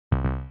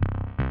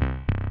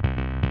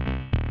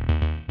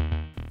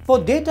For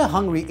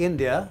data-hungry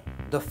India,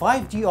 the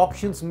 5G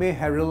auctions may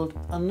herald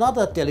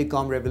another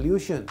telecom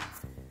revolution.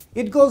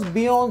 It goes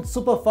beyond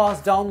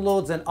super-fast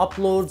downloads and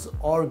uploads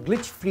or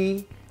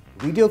glitch-free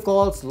video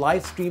calls,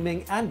 live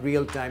streaming and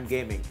real-time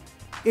gaming.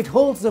 It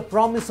holds the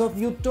promise of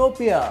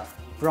utopia,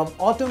 from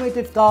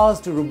automated cars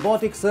to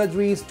robotic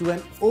surgeries to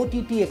an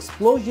OTT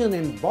explosion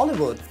in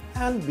Bollywood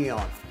and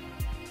beyond.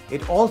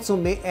 It also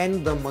may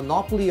end the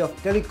monopoly of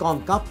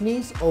telecom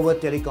companies over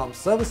telecom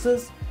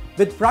services,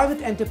 with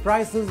private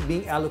enterprises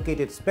being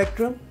allocated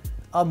spectrum,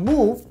 a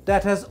move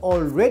that has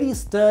already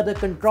stirred a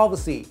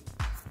controversy.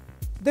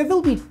 There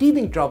will be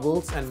teething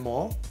troubles and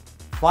more.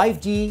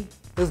 5G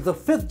is the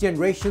 5th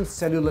generation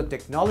cellular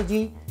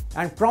technology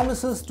and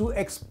promises to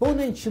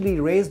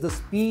exponentially raise the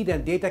speed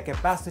and data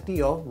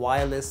capacity of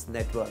wireless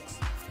networks.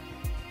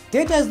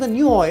 Data is the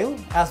new oil,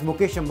 as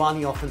Mukesh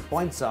Ambani often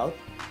points out.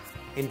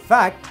 In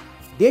fact,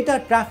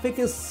 data traffic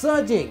is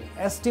surging,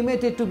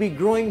 estimated to be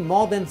growing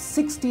more than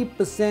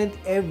 60%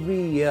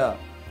 every year.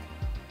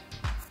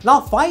 Now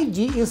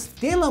 5G is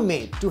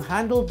tailor-made to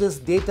handle this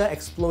data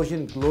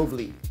explosion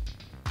globally.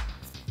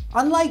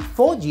 Unlike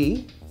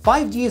 4G,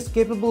 5G is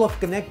capable of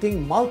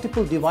connecting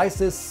multiple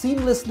devices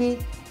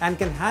seamlessly and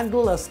can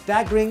handle a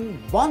staggering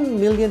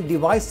 1 million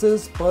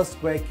devices per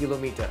square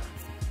kilometer.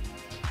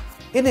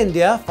 In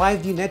India,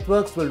 5G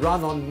networks will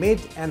run on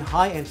mid and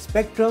high-end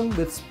spectrum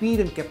with speed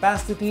and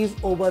capacities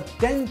over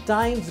 10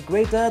 times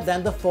greater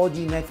than the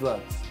 4G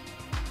networks.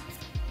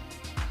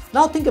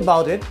 Now think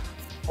about it,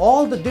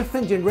 all the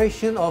different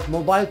generations of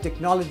mobile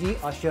technology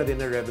ushered in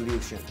a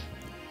revolution.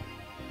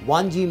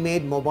 1G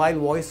made mobile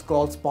voice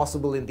calls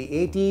possible in the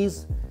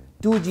 80s,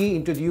 2G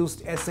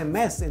introduced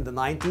SMS in the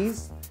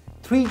 90s,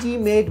 3G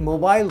made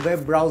mobile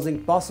web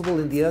browsing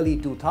possible in the early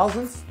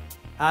 2000s,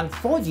 and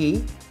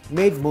 4G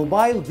made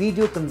mobile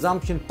video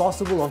consumption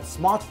possible on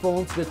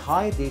smartphones with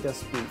high data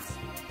speeds.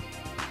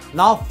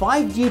 Now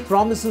 5G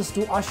promises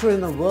to usher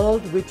in a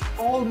world which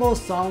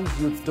almost sounds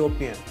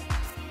utopian.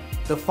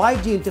 The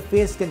 5G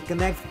interface can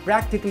connect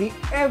practically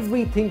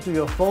everything to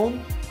your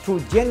phone through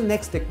Gen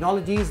Next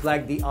technologies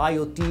like the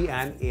IoT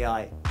and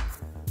AI.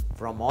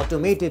 From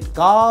automated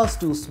cars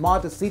to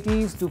smarter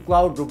cities to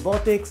cloud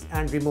robotics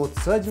and remote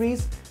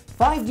surgeries,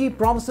 5G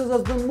promises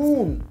us the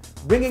moon,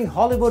 bringing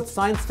Hollywood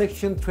science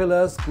fiction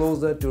thrillers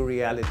closer to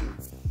reality.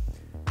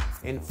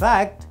 In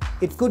fact,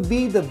 it could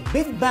be the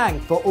big bang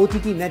for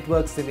OTT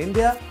networks in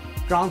India,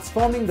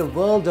 transforming the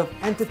world of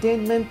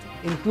entertainment,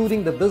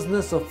 including the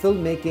business of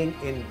filmmaking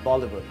in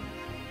Bollywood.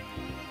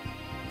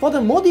 For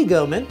the Modi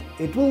government,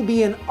 it will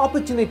be an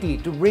opportunity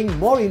to bring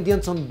more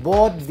Indians on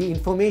board the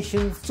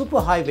information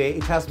superhighway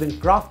it has been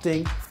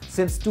crafting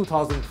since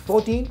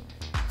 2014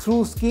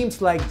 through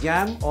schemes like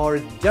JAM or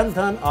Jan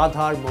Dhan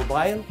Aadhaar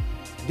Mobile,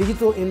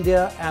 Digital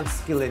India and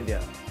Skill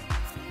India.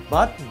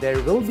 But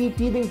there will be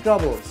teething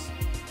troubles.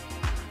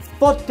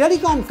 For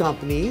telecom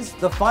companies,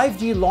 the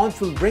 5G launch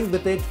will bring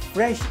with it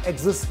fresh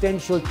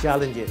existential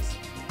challenges.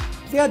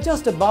 They are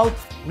just about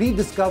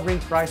rediscovering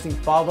pricing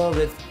power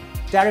with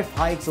tariff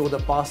hikes over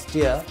the past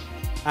year,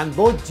 and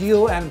both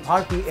Jio and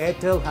Bharti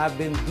Airtel have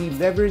been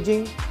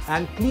deleveraging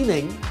and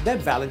cleaning their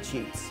balance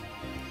sheets.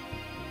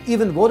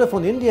 Even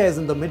Vodafone India is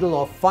in the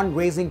middle of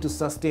fundraising to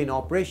sustain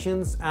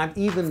operations and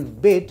even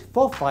bid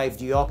for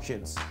 5G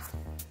auctions.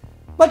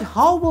 But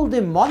how will they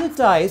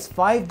monetize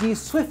 5G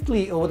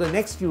swiftly over the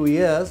next few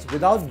years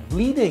without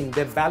bleeding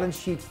their balance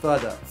sheet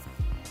further?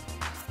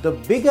 The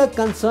bigger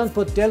concern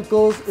for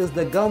telcos is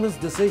the government's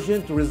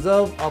decision to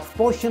reserve a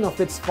portion of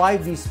its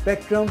 5G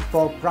spectrum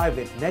for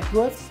private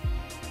networks.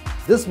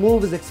 This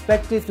move is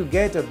expected to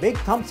get a big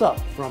thumbs up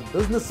from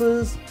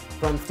businesses,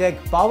 from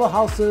tech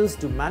powerhouses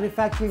to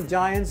manufacturing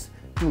giants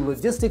to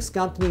logistics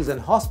companies and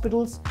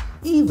hospitals,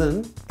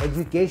 even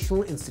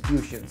educational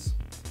institutions.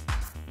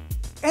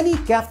 Any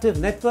captive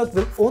network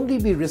will only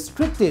be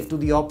restricted to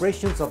the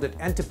operations of that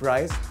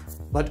enterprise,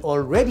 but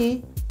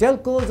already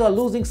telcos are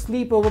losing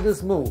sleep over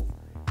this move.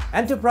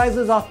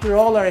 Enterprises, after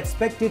all, are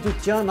expected to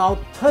churn out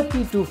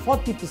 30 to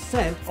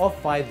 40%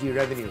 of 5G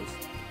revenues.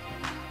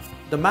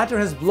 The matter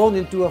has blown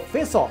into a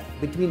face-off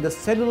between the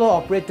Cellular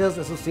Operators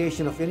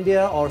Association of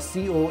India or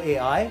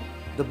COAI,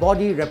 the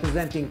body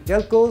representing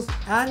telcos,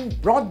 and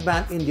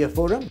Broadband India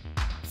Forum,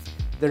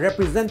 the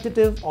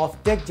representative of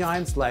tech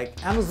giants like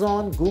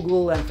Amazon,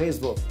 Google and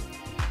Facebook.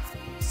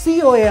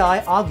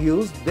 COAI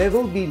argues there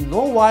will be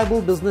no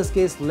viable business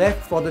case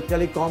left for the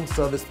telecom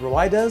service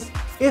providers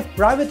if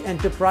private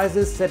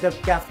enterprises set up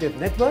captive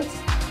networks.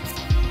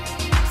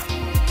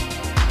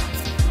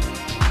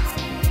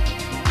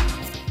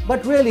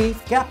 But really,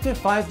 captive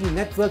 5G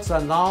networks are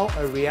now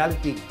a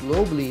reality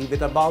globally,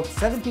 with about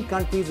 70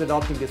 countries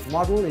adopting this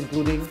model,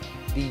 including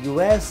the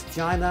US,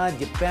 China,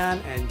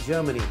 Japan and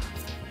Germany.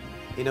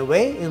 In a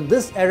way, in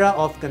this era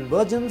of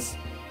convergence,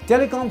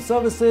 telecom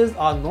services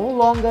are no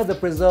longer the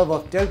preserve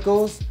of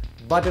telcos,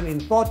 but an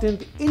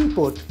important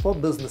input for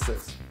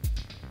businesses.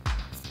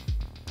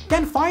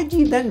 Can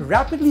 5G then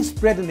rapidly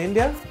spread in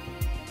India?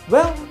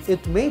 Well,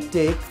 it may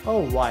take a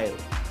while.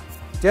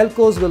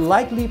 Telcos will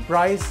likely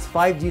price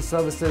 5G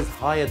services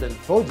higher than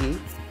 4G.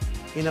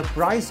 In a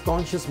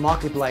price-conscious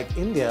market like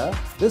India,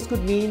 this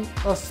could mean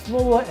a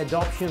slower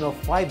adoption of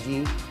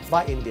 5G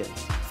by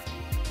Indians.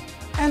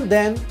 And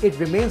then it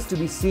remains to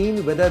be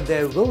seen whether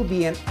there will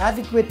be an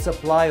adequate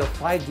supply of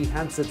 5G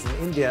handsets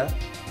in India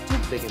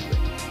to begin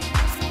with.